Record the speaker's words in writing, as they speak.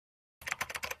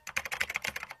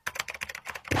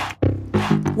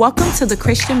Welcome to the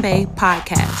Christian Bae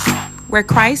Podcast, where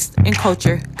Christ and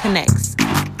culture connects.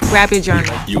 Grab your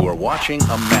journal. You are watching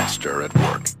a master at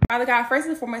work. Father God, first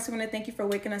and foremost, we want to thank you for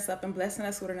waking us up and blessing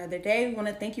us with another day. We want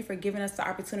to thank you for giving us the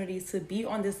opportunity to be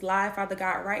on this live. Father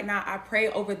God, right now, I pray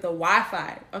over the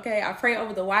Wi-Fi, okay? I pray over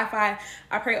the Wi-Fi,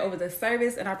 I pray over the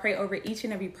service, and I pray over each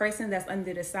and every person that's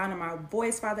under the sound of my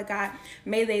voice, Father God.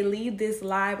 May they leave this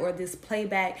live or this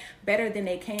playback better than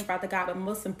they came, Father God, but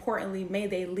most importantly, may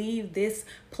they leave this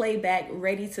playback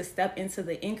ready to step into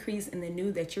the increase in the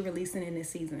new that you're releasing in this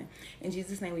season. In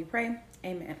Jesus' name we pray,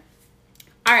 amen.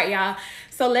 All right, y'all.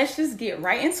 So let's just get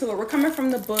right into it. We're coming from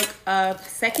the book of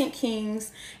 2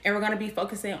 Kings, and we're going to be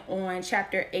focusing on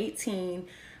chapter 18,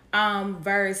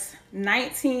 verse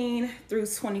 19 through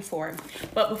 24.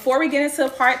 But before we get into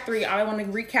part 3, I want to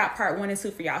recap part 1 and 2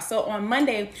 for y'all. So on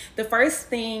Monday, the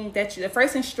first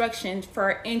instruction for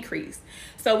increase.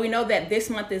 So we know that this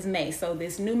month is May. So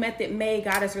this new method May,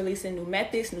 God is releasing new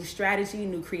methods, new strategy,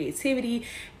 new creativity.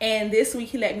 And this week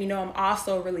he let me know I'm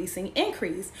also releasing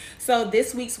increase. So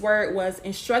this week's word was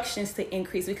instructions to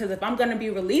increase, because if I'm going to be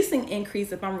releasing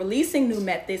increase, if I'm releasing new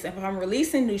methods, if I'm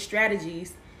releasing new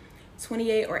strategies,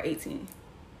 28 or 18?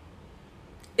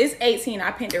 It's 18. I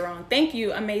pinned it wrong. Thank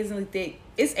you, Amazingly Thick.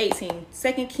 It's 18.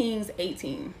 2 Kings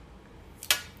 18.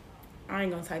 I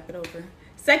ain't gonna type it over.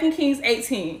 2 Kings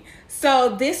 18.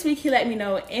 So this week he let me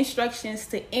know instructions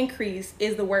to increase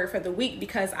is the word for the week,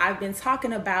 because I've been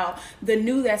talking about the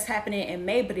new that's happening in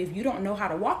May. But if you don't know how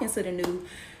to walk into the new,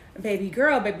 baby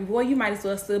girl, baby boy, you might as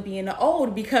well still be in the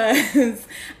old, because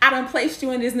I done placed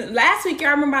you in this new. Last week,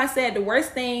 y'all remember I said the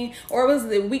worst thing, or it was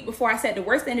the week before, I said the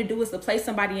worst thing to do is to place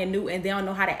somebody in new and they don't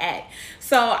know how to act.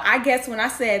 So I guess when I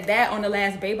said that on the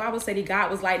last Bae Bible study, God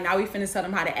was like, now we finna tell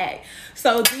them how to act.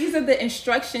 So these are the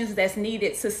instructions that's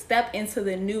needed to step into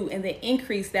the new and the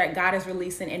increase that God is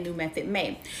releasing in New Method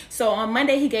May. So on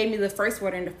Monday, he gave me the first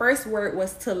word, and the first word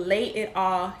was to lay it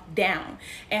all down.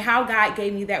 And how God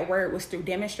gave me that word was through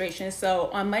demonstration.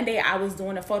 So on Monday, I was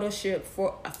doing a photo shoot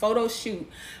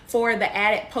for the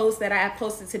added post that I had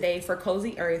posted today for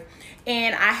Cozy Earth.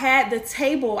 And I had a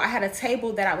table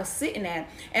that I was sitting at,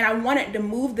 and I wanted to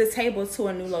move the table to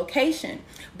a new location.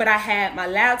 But I had my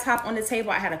laptop on the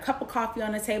table, I had a cup of coffee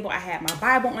on the table, I had my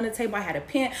Bible on the table, I had a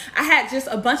pen, I had just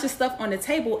a bunch of stuff on the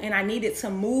table, and I needed to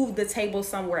move the table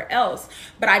somewhere else.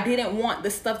 But I didn't want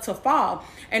the stuff to fall.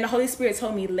 And the Holy Spirit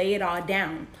told me, lay it all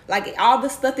down. Like all the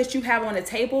stuff that you have on the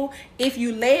table, if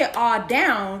you lay it all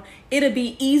down, it'll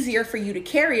be easier for you to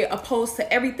carry it, opposed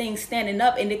to everything standing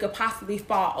up and it could possibly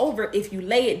fall over. If you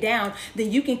lay it down,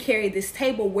 then you can carry this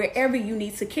table wherever you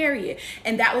need to carry it.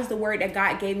 And that was the word that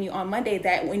God gave me on Monday,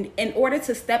 that in order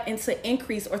to step into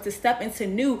increase or to step into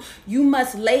new, you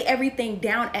must lay everything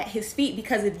down at his feet.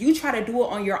 Because if you try to do it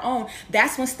on your own,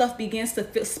 that's when stuff begins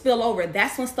to spill over.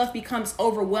 That's when stuff becomes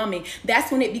overwhelming.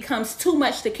 That's when it becomes too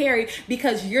much to carry,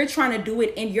 because you're trying to do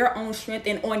it in your own strength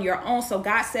and on your own. So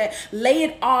God said, lay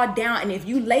it all down. And if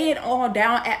you lay it all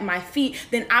down at my feet,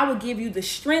 then I will give you the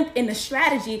strength and the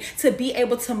strategy to be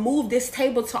able to move this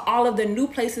table to all of the new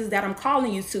places that I'm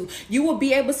calling you to. You will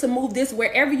be able to move this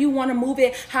wherever you want to move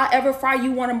it, however far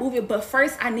you want to move it. But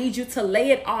first, I need you to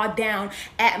lay it all down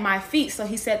at my feet. So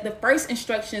he said the first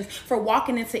instructions for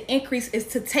walking into increase is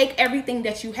to take everything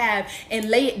that you have and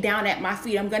lay it down at my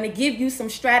feet. I'm going to give you some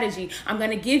strategy. I'm going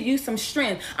to give you some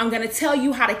strength. I'm going to tell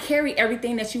you how to carry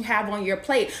everything that you have on your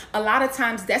plate. A lot of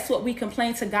times, that's what we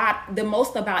complain to God the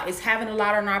most about, is having a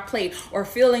lot on our plate, or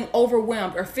feeling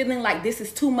overwhelmed, or feeling like this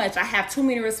is too much. I have too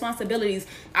many responsibilities.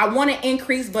 I want to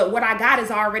increase, but what I got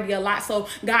is already a lot. So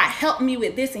God, help me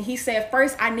with this. And he said,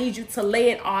 first, I need you to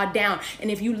lay it all down. And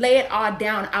if you lay it all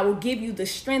down, I will give you the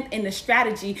strength and the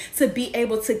strategy to be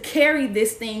able to carry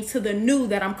this thing to the new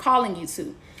that I'm calling you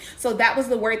to. So that was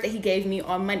the word that he gave me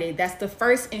on Monday. That's the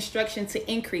first instruction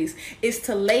to increase, is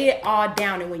to lay it all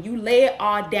down. And when you lay it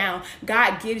all down,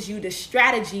 God gives you the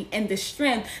strategy and the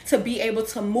strength to be able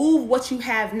to move what you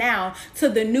have now to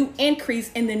the new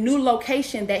increase in the new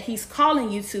location that he's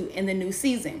calling you to in the new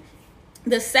season.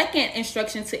 The second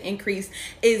instruction to increase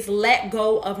is let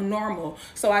go of normal.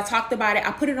 So I talked about it.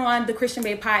 I put it on the Christian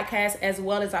Bae podcast, as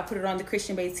well as I put it on the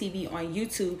Christian Bae TV on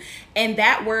YouTube. And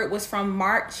that word was from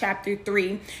Mark chapter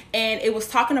 3. And it was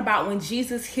talking about when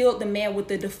Jesus healed the man with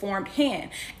the deformed hand.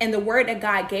 And the word that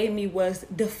God gave me was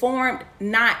deformed,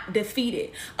 not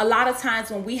defeated. A lot of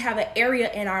times when we have an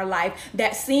area in our life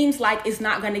that seems like it's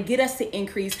not going to get us to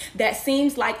increase, that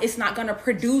seems like it's not going to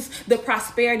produce the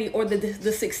prosperity or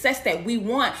the success that we we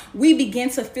want, we begin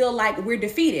to feel like we're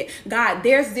defeated. God,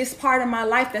 there's this part of my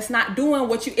life that's not doing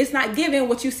it's not giving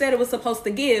what you said it was supposed to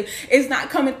give. It's not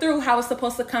coming through how it's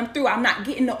supposed to come through. I'm not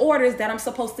getting the orders that I'm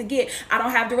supposed to get. I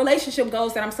don't have the relationship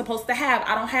goals that I'm supposed to have.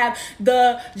 I don't have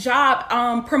the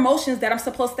job promotions that I'm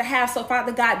supposed to have. So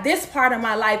Father God, this part of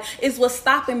my life is what's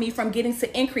stopping me from getting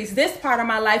to increase. This part of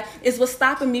my life is what's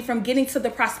stopping me from getting to the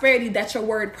prosperity that your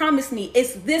word promised me.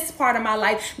 It's this part of my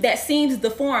life that seems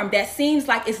deformed, that seems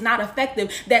like it's not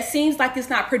effective, that seems like it's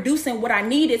not producing what I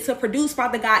needed to produce.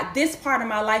 Father God, this part of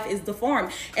my life is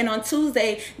deformed. And on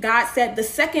Tuesday, God said the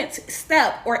second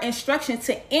step or instruction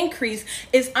to increase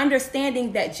is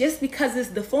understanding that just because it's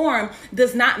deformed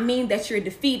does not mean that you're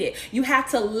defeated. You have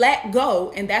to let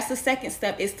go. And that's the second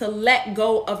step, is to let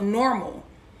go of normal.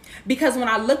 Because when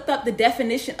I looked up the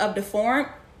definition of deformed,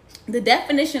 the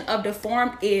definition of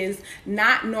deformed is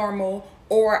not normal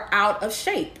or out of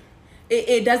shape.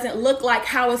 It doesn't look like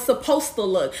how it's supposed to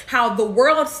look, how the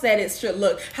world said it should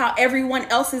look, how everyone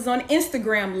else's on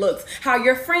Instagram looks, how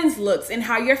your friends looks, and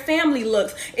how your family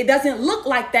looks. It doesn't look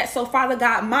like that. So Father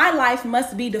God, my life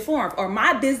must be deformed, or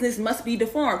my business must be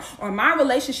deformed, or my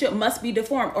relationship must be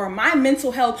deformed, or my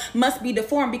mental health must be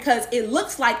deformed, because it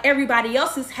looks like everybody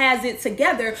else's has it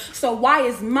together. So why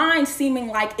is mine seeming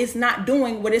like it's not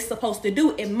doing what it's supposed to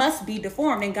do? It must be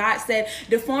deformed. And God said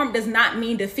deformed does not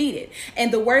mean defeated.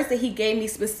 And the words that he gave me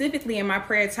specifically in my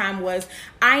prayer time was,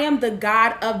 I am the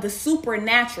God of the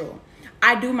supernatural.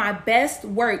 I do my best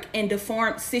work in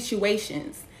deformed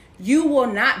situations. You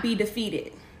will not be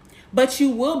defeated, but you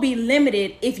will be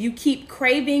limited if you keep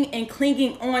craving and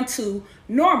clinging on to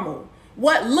normal.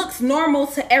 What looks normal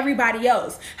to everybody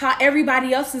else, how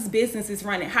everybody else's business is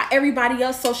running, how everybody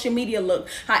else social media look,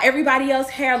 how everybody else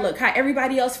hair look, how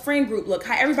everybody else friend group look,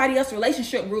 how everybody else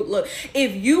relationship group look.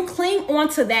 If you cling on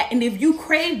to that and if you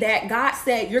crave that, God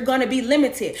said you're going to be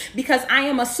limited, because I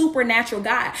am a supernatural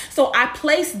God. So I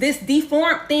place this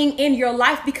deformed thing in your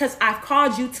life because I've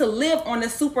called you to live on a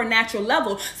supernatural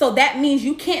level. So that means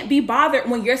you can't be bothered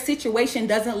when your situation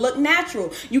doesn't look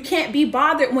natural. You can't be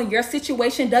bothered when your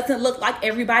situation doesn't look like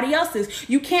everybody else's.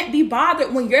 You can't be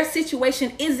bothered when your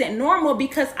situation isn't normal,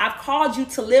 because I've called you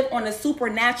to live on a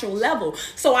supernatural level.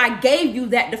 So I gave you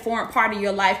that deformed part of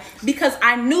your life because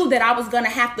I knew that I was going to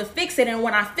have to fix it. And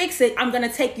when I fix it, I'm going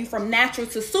to take you from natural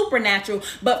to supernatural.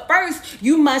 But first,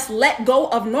 you must let go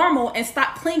of normal and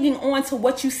stop clinging on to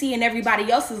what you see in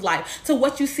everybody else's life, to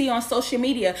what you see on social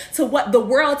media, to what the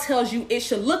world tells you it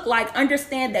should look like.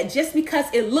 Understand that just because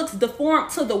it looks deformed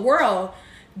to the world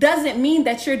doesn't mean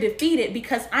that you're defeated,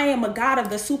 because I am a God of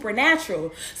the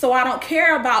supernatural. So I don't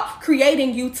care about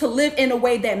creating you to live in a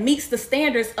way that meets the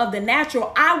standards of the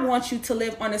natural. I want you to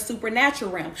live on a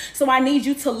supernatural realm. So I need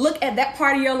you to look at that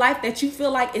part of your life that you feel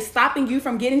like is stopping you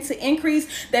from getting to increase,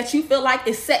 that you feel like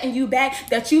is setting you back,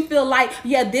 that you feel like,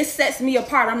 yeah, this sets me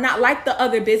apart. I'm not like the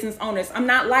other business owners. I'm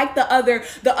not like the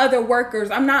other workers.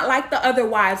 I'm not like the other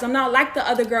wives. I'm not like the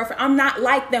other girlfriend. I'm not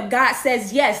like them. God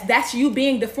says, yes, that's you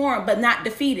being deformed, but not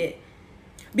defeated.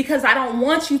 Because I don't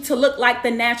want you to look like the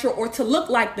natural or to look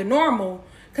like the normal,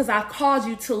 because I've called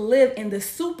you to live in the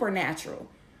supernatural.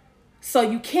 So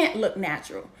you can't look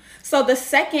natural. So the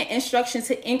second instruction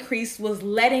to increase was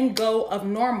letting go of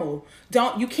normal.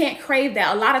 You can't crave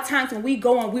that. A lot of times when we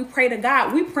go and we pray to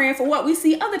God, we praying for what we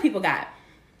see other people got.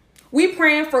 We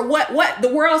praying for what the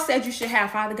world said you should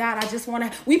have. Father God,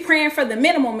 we praying for the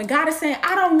minimum. And God is saying,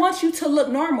 I don't want you to look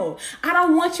normal. I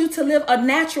don't want you to live a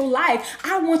natural life.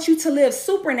 I want you to live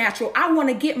supernatural. I want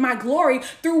to get my glory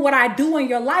through what I do in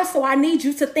your life. So I need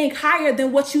you to think higher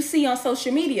than what you see on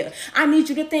social media. I need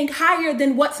you to think higher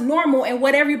than what's normal and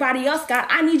what everybody else got.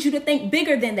 I need you to think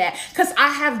bigger than that, because I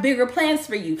have bigger plans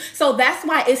for you. So that's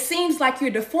why it seems like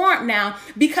you're deformed now,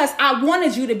 because I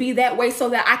wanted you to be that way so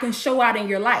that I can show out in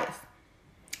your life.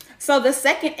 So the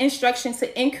second instruction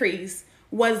to increase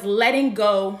was letting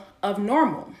go of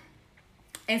normal.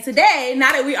 And today,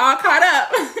 now that we're all caught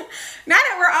up,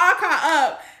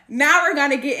 now we're going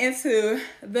to get into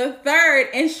the third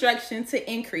instruction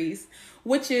to increase,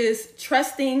 which is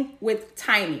trusting with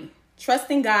tiny.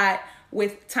 Trusting God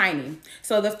with tiny.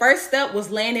 So the first step was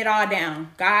laying it all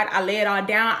down. God, I lay it all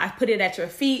down. I put it at your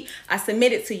feet. I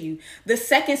submit it to you. The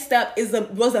second step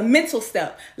was a mental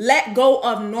step. Let go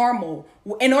of normal.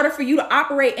 In order for you to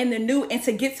operate in the new and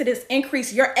to get to this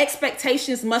increase, your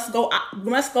expectations must go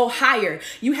higher.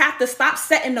 You have to stop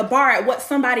setting the bar at what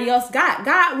somebody else got.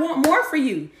 God want more for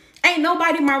you. Ain't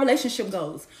nobody my relationship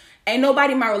goals. Ain't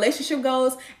nobody my relationship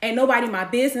goals. Ain't nobody my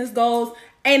business goals.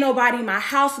 Ain't nobody my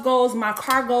house goals, my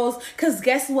car goals. Because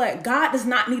guess what? God does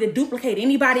not need to duplicate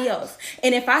anybody else.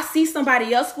 And if I see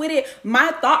somebody else with it,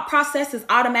 my thought process is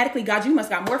automatically, God, you must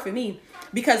got more for me.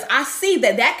 Because I see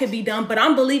that could be done, but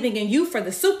I'm believing in you for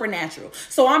the supernatural.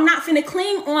 So I'm not finna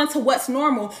cling on to what's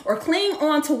normal or cling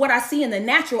on to what I see in the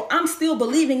natural. I'm still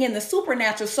believing in the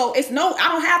supernatural. So I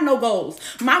don't have no goals.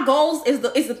 My goals is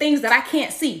the things that I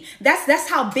can't see. That's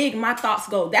how big my thoughts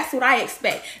go. That's what I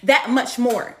expect. That much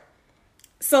more.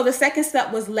 So the second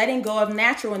step was letting go of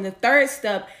natural. And the third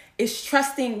step is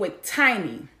trusting with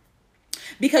tiny.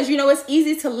 Because, it's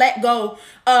easy to let go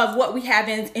of what we have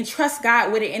and trust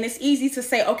God with it. And it's easy to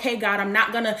say, okay, God, I'm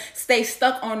not going to stay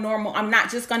stuck on normal. I'm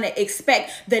not just going to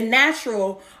expect the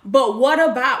natural. But what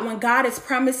about when God is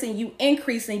promising you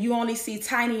increase and you only see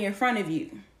tiny in front of you?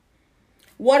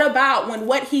 What about when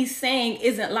what he's saying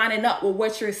isn't lining up with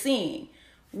what you're seeing?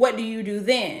 What do you do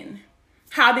then?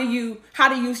 How do you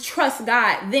trust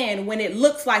God then when it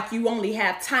looks like you only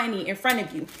have tiny in front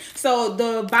of you? So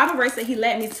the Bible verse that he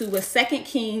led me to was 2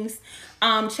 Kings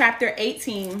chapter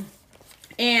 18.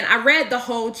 And I read the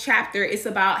whole chapter. It's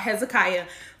about Hezekiah.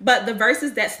 But the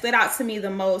verses that stood out to me the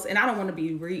most, and I don't want to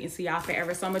be reading to y'all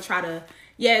forever, so I'm going to try to,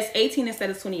 it's 18 instead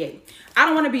of 28. I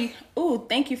don't want to be,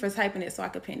 thank you for typing it so I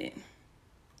could pin it.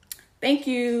 Thank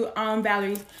you,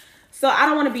 Valerie. So I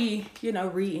don't want to be,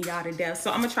 reading y'all to death.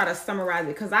 So I'm going to try to summarize it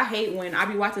because I hate when I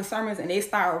be watching sermons and they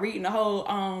start reading the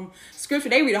whole scripture.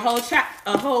 They read a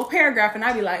whole paragraph and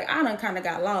I be like, I done kind of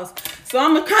got lost. So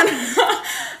I'm going to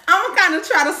kind of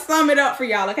try to sum it up for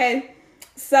y'all, okay?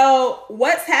 So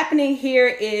what's happening here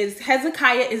is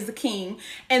Hezekiah is the king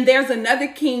and there's another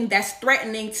king that's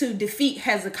threatening to defeat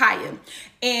Hezekiah.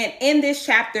 And in this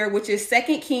chapter, which is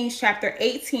 2 Kings chapter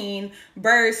 18,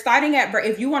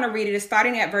 if you want to read it, it's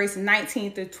starting at verse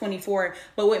 19 through 24.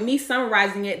 But with me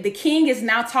summarizing it, the king is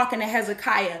now talking to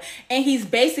Hezekiah and he's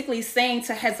basically saying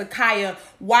to Hezekiah,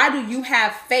 why do you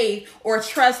have faith or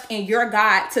trust in your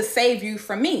God to save you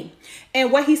from me?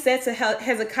 And what he said to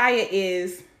Hezekiah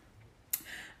is,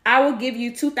 I will give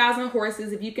you 2,000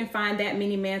 horses if you can find that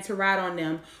many men to ride on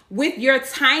them. With your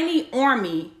tiny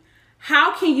army,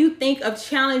 how can you think of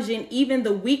challenging even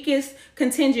the weakest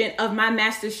contingent of my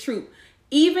master's troop?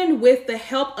 Even with the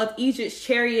help of Egypt's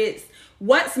chariots,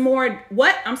 what's more,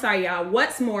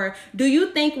 do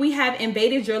you think we have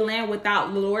invaded your land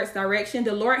without the Lord's direction?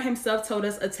 The Lord himself told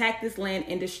us, attack this land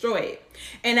and destroy it.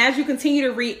 And as you continue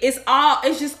to read, it's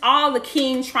just all the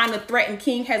king trying to threaten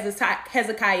King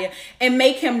Hezekiah and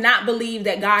make him not believe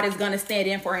that God is going to stand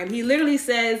in for him. He literally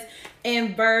says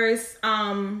in verse,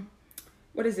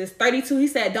 32, he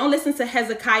said, don't listen to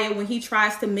Hezekiah when he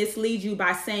tries to mislead you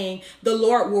by saying the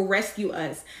Lord will rescue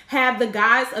us. Have the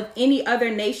gods of any other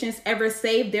nations ever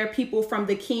saved their people from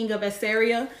the king of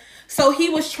Assyria? So he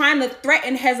was trying to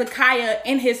threaten Hezekiah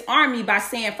and his army by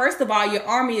saying, first of all, your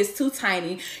army is too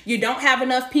tiny. You don't have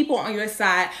enough people on your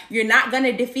side. You're not going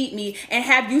to defeat me. And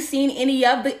have you seen any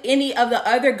of the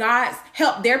other gods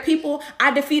help their people?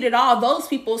 I defeated all those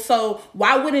people. So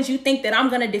why wouldn't you think that I'm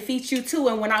going to defeat you too?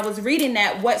 And when I was reading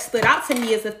that, what stood out to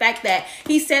me is the fact that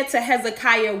he said to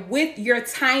Hezekiah, with your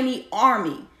tiny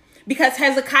army. Because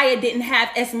Hezekiah didn't have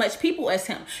as much people as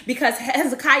him. Because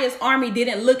Hezekiah's army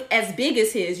didn't look as big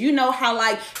as his. You know how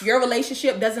like your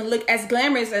relationship doesn't look as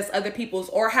glamorous as other people's,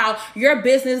 or how your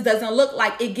business doesn't look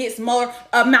like it gets more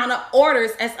amount of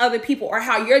orders as other people, or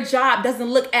how your job doesn't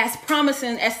look as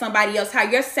promising as somebody else, how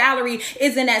your salary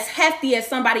isn't as hefty as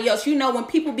somebody else. You know, when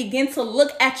people begin to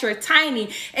look at your tiny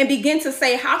and begin to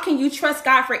say, how can you trust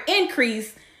God for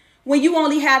increase when you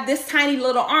only have this tiny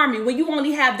little army, when you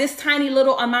only have this tiny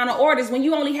little amount of orders, when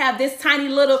you only have this tiny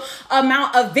little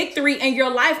amount of victory in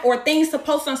your life or things to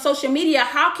post on social media?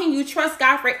 How can you trust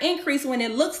God for increase when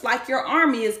it looks like your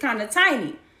army is kind of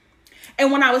tiny?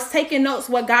 And when I was taking notes,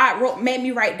 what God made me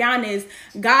write down is,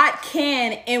 God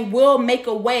can and will make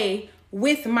a way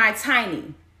with my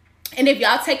tiny. And if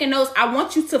y'all taking notes, I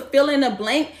want you to fill in a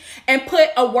blank and put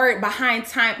a word behind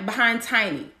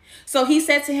tiny. So he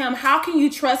said to him, how can you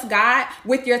trust God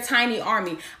with your tiny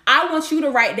army? I want you to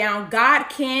write down, God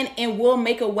can and will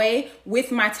make a way with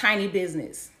my tiny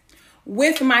business,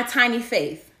 with my tiny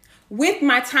faith, with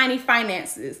my tiny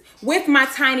finances, with my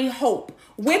tiny hope,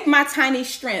 with my tiny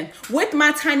strength, with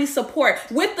my tiny support,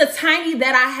 with the tiny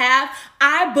that I have.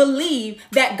 I believe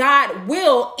that God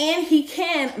will and he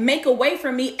can make a way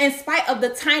for me in spite of the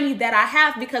tiny that I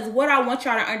have. Because what I want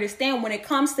y'all to understand when it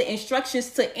comes to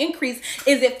instructions to increase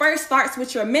is it first starts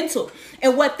with your mental.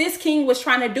 And what this king was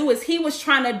trying to do is he was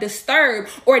trying to disturb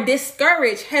or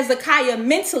discourage Hezekiah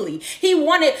mentally. He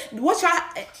wanted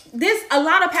a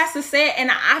lot of pastors say it,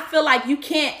 and I feel like you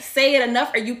can't say it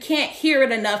enough or you can't hear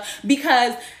it enough, because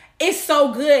because it's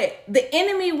so good.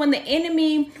 When the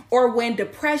enemy or when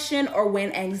depression or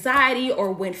when anxiety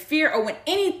or when fear or when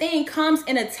anything comes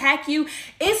and attack you,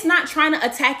 it's not trying to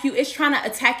attack you. It's trying to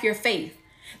attack your faith.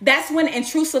 That's when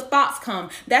intrusive thoughts come.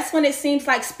 That's when it seems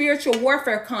like spiritual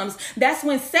warfare comes. That's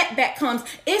when setback comes.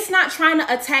 It's not trying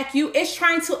to attack you. It's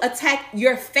trying to attack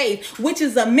your faith, which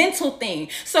is a mental thing.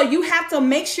 So you have to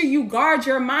make sure you guard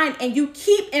your mind and you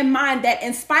keep in mind that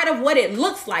in spite of what it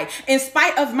looks like, in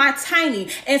spite of my tiny,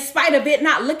 in spite of it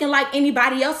not looking like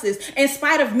anybody else's, in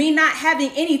spite of me not having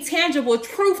any tangible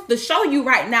truth to show you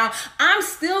right now, I'm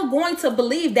still going to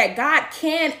believe that God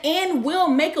can and will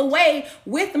make a way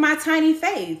with my tiny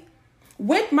faith,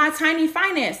 with my tiny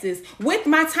finances, with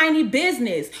my tiny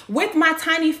business, with my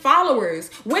tiny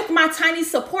followers, with my tiny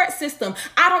support system.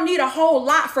 I don't need a whole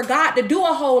lot for God to do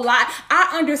a whole lot.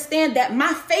 I understand that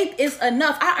my faith is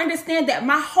enough. I understand that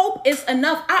my hope is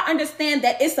enough. I understand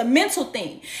that it's a mental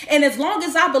thing. And as long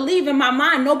as I believe in my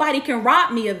mind, nobody can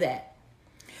rob me of that.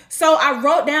 So I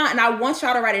wrote down, and I want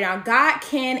y'all to write it down, God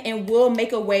can and will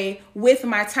make a way with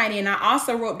my tiny. And I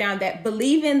also wrote down that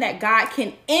believing that God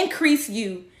can increase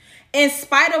you in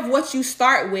spite of what you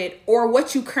start with or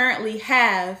what you currently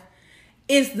have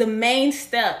is the main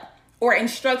step or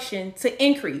instruction to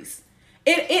increase.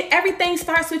 Everything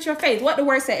starts with your faith. What the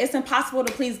word said, it's impossible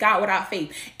to please God without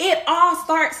faith. It all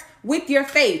starts with your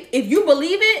faith. If you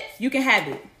believe it, you can have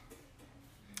it.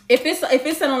 If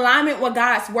it's in alignment with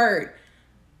God's word,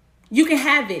 you can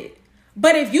have it.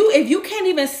 But if you can't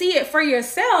even see it for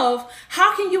yourself,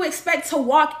 how can you expect to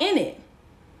walk in it?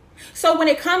 So when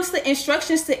it comes to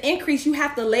instructions to increase, you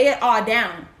have to lay it all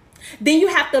down. Then you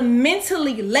have to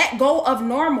mentally let go of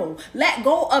normal, let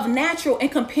go of natural,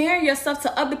 and comparing yourself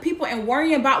to other people and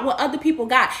worrying about what other people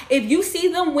got. If you see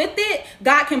them with it,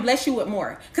 God can bless you with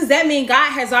more, because that means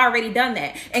God has already done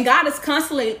that. And God is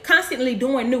constantly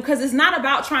doing new, because it's not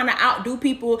about trying to outdo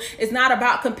people. It's not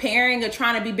about comparing or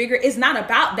trying to be bigger. It's not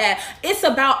about that. It's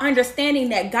about understanding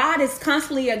that God is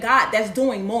constantly a God that's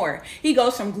doing more. He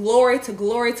goes from glory to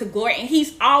glory to glory, and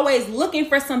he's always looking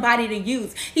for somebody to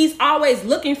use. He's always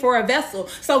looking for a vessel.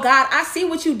 So God, I see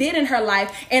what you did in her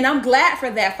life, and I'm glad for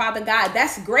that, Father God.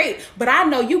 That's great. But I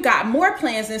know you got more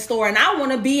plans in store, and I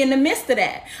want to be in the midst of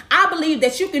that. I believe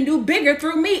that you can do bigger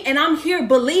through me, and I'm here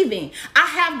believing. I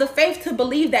have the faith to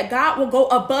believe that God will go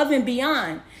above and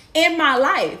beyond in my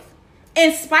life,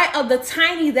 in spite of the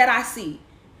tiny that I see,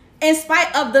 in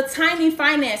spite of the tiny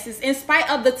finances, in spite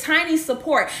of the tiny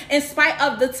support, in spite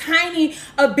of the tiny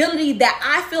ability that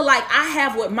I feel like I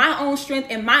have with my own strength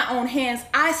and my own hands,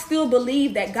 I still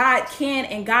believe that God can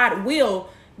and God will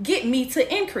get me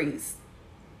to increase.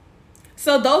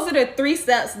 So those are the 3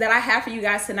 steps that I have for you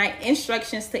guys tonight.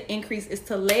 Instructions to increase is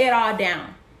to lay it all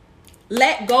down.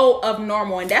 Let go of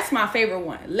normal. And that's my favorite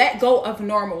one. Let go of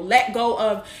normal. Let go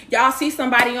of, y'all see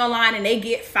somebody online and they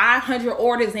get 500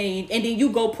 orders and then you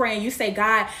go pray and you say,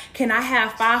 God, can I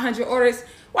have 500 orders?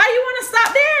 Why do you want to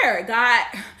stop there? God,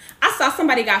 I saw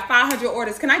somebody got 500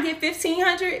 orders. Can I get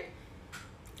 1,500?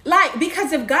 Like,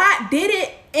 because if God did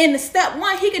it in step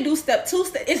 1, he could do step 2.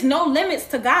 It's no limits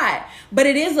to God, but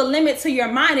it is a limit to your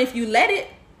mind if you let it.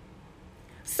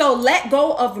 So let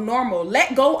go of normal.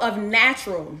 Let go of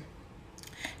natural.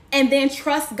 And then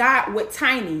trust God with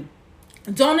tiny.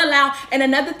 Don't allow, and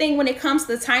another thing when it comes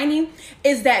to tiny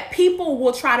is that people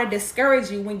will try to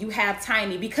discourage you when you have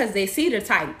tiny because they see the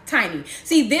tiny.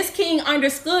 See, this king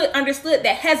understood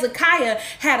that Hezekiah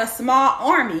had a small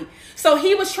army. So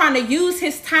he was trying to use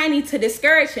his tiny to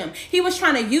discourage him. He was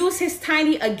trying to use his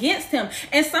tiny against him.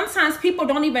 And sometimes people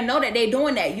don't even know that they're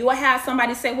doing that. You will have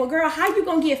somebody say, well, girl, how you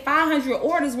going to get 500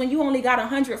 orders when you only got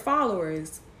 100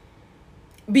 followers?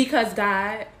 Because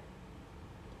God.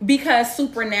 Because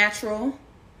supernatural,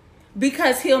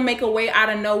 because he'll make a way out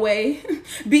of no way,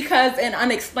 because an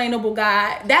unexplainable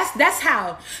God. That's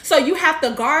how. So you have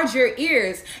to guard your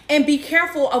ears and be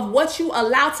careful of what you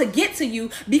allow to get to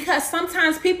you, because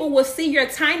sometimes people will see your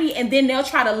tiny and then they'll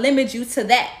try to limit you to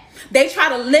that. They try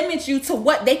to limit you to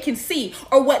what they can see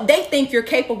or what they think you're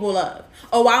capable of.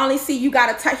 Oh, I only see you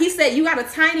got he said you got a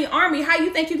tiny army. How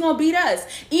you think you're going to beat us?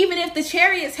 Even if the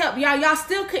chariots help y'all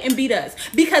still couldn't beat us,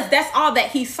 because that's all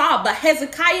that he saw. But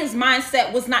Hezekiah's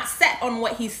mindset was not set on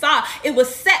what he saw. It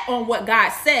was set on what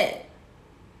God said.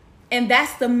 And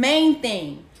that's the main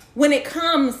thing. When it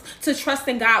comes to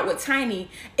trusting God with tiny,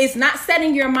 it's not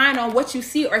setting your mind on what you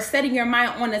see or setting your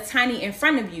mind on the tiny in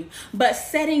front of you, but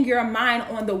setting your mind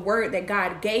on the word that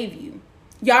God gave you.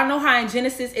 Y'all know how in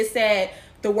Genesis it said,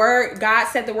 the word, God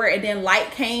said the word, and then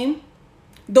light came.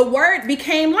 The word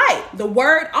became light. The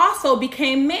word also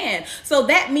became man. So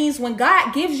that means when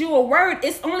God gives you a word,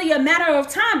 it's only a matter of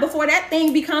time before that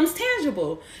thing becomes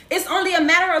tangible. It's only a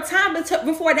matter of time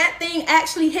before that thing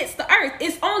actually hits the earth.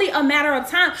 It's only a matter of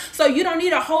time. So you don't need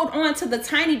to hold on to the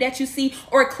tiny that you see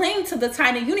or cling to the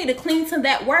tiny. You need to cling to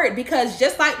that word, because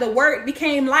just like the word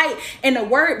became light and the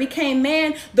word became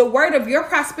man, the word of your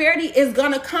prosperity is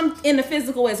going to come in the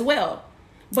physical as well.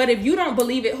 But if you don't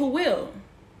believe it, who will?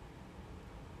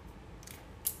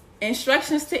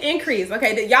 Instructions to increase.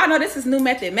 Okay, y'all know this is new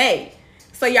method made.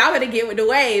 So y'all better get with the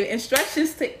wave.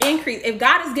 Instructions to increase. If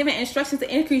God is giving instructions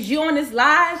to increase, you on this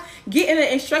live, getting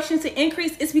the instructions to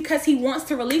increase, it's because he wants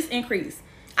to release increase.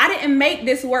 I didn't make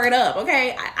this word up,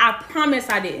 okay? I promise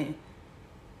I didn't.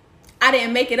 I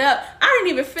didn't make it up. I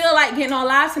didn't even feel like getting on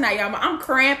live tonight, y'all. I'm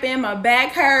cramping, my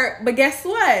back hurt. But guess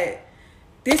what?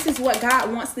 This is what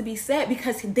God wants to be said,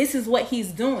 because this is what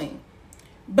he's doing.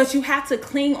 But you have to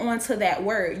cling on to that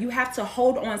word. You have to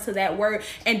hold on to that word,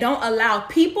 and don't allow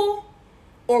people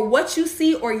or what you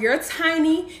see or your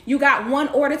tiny. You got one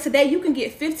order today, you can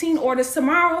get 15 orders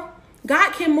tomorrow.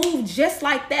 God can move just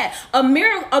like that. A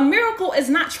miracle is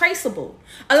not traceable.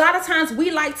 A lot of times we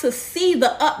like to see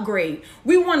the upgrade.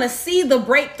 We want to see the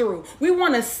breakthrough. We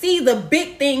want to see the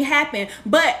big thing happen.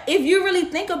 But if you really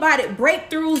think about it,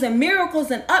 breakthroughs and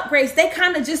miracles and upgrades, they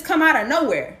kind of just come out of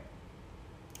nowhere.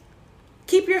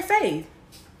 Keep your faith.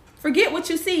 Forget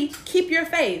what you see. Keep your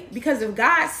faith. Because if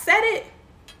God said it,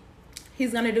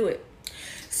 he's going to do it.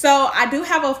 So I do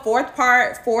have a fourth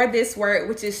part for this word,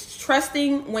 which is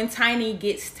trusting when tiny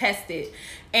gets tested.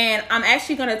 And I'm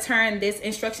actually going to turn this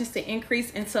instructions to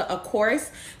increase into a course.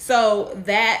 So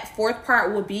that fourth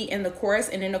part will be in the course.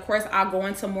 And in the course, I'll go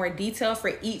into more detail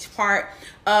for each part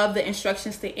of the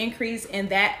instructions to increase. And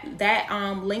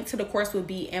that link to the course will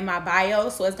be in my bio.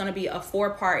 So it's going to be a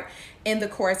 4-part in the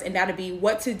course. And that'll be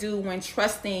what to do when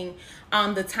trusting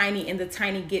the tiny and the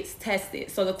tiny gets tested.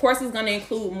 So the course is going to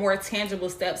include more tangible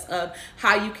steps of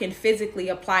how you can physically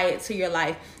apply it to your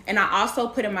life. And I also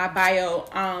put in my bio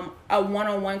a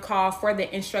one-on-one call for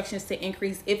the instructions to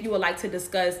increase if you would like to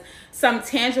discuss some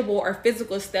tangible or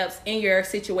physical steps in your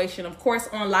situation. Of course,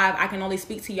 on live, I can only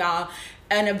speak to y'all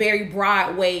in a very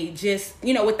broad way, just,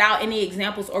 without any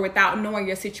examples or without knowing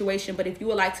your situation. But if you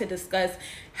would like to discuss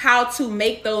how to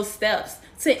make those steps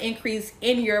to increase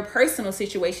in your personal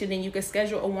situation, then you can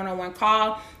schedule a one-on-one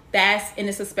call.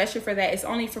 It's a special for that. It's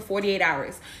only for 48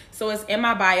 hours. So it's in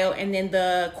my bio, and then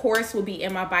the course will be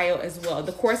in my bio as well.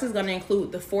 The course is going to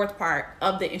include the 4th part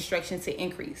of the instructions to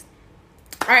increase.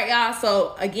 All right, y'all.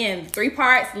 So again, 3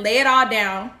 parts. Lay it all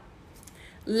down.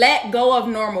 Let go of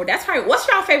normal. That's right. What's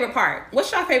your favorite part?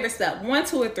 What's your favorite step? 1,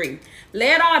 2, or 3?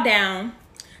 Lay it all down.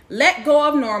 Let go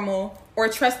of normal, or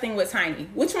trusting with tiny.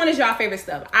 Which one is your favorite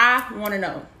step? I want to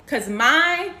know, because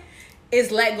mine is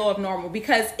let go of normal,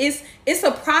 because it's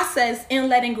a process in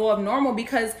letting go of normal,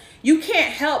 because you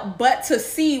can't help but to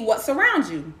see what's around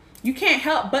you. You can't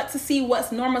help but to see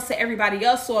what's normal to everybody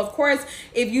else. So of course,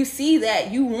 if you see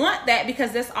that, you want that,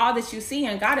 because that's all that you see.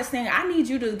 And God is saying, I need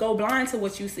you to go blind to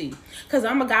what you see, because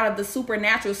I'm a God of the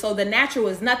supernatural. So the natural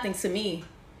is nothing to me.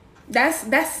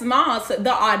 That's small. To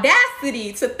the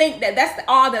audacity to think that that's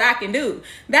all that I can do,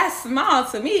 that's small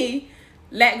to me.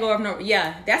 Let go of normal.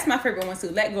 Yeah, that's my favorite one too.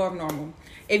 Let go of normal.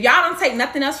 If y'all don't take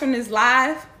nothing else from this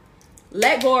live,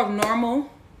 let go of normal,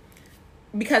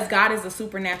 because God is a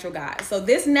supernatural God. So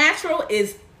this natural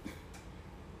it's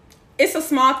a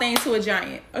small thing to a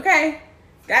giant. Okay,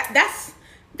 that's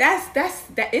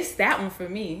it's that one for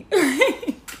me.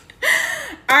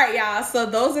 All right, y'all. So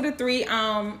those are the 3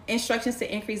 instructions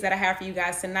to increase that I have for you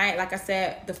guys tonight. Like I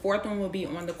said, the 4th one will be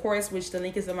on the course, which the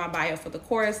link is in my bio for the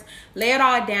course. Lay it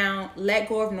all down. Let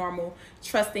go of normal.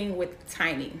 Trusting with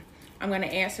tiny. I'm going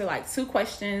to answer like 2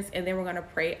 questions, and then we're going to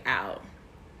pray out.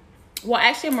 Well,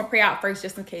 actually, I'm going to pray out first,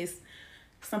 just in case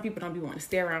some people don't be wanting to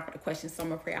stay around for the questions. So I'm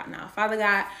going to pray out now. Father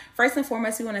God, first and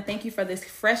foremost, we want to thank you for this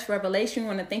fresh revelation. We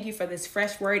want to thank you for this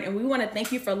fresh word. And we want to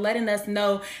thank you for letting us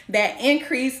know that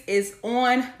increase is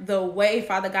on the way,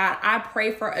 Father God. I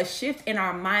pray for a shift in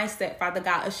our mindset, Father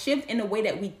God, a shift in the way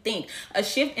that we think, a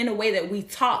shift in the way that we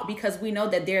talk, because we know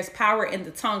that there's power in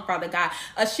the tongue, Father God,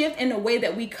 a shift in the way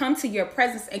that we come to your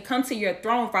presence and come to your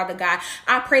throne, Father God.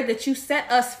 I pray that you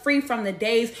set us free from the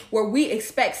days where we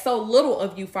expect so little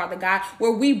of you, Father God, where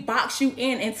where we box you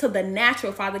into the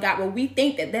natural, Father God, where we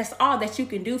think that that's all that you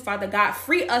can do, Father God.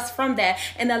 Free us from that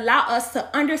and allow us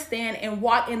to understand and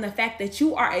walk in the fact that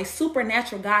you are a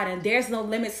supernatural God and there's no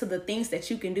limits to the things that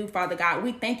you can do, Father God.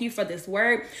 We thank you for this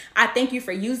word. I thank you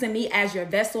for using me as your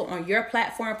vessel on your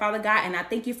platform, Father God, and I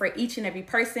thank you for each and every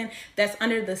person that's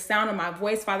under the sound of my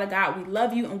voice, Father God. We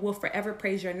love you and will forever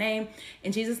praise your name.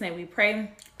 In Jesus' name we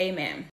pray. Amen.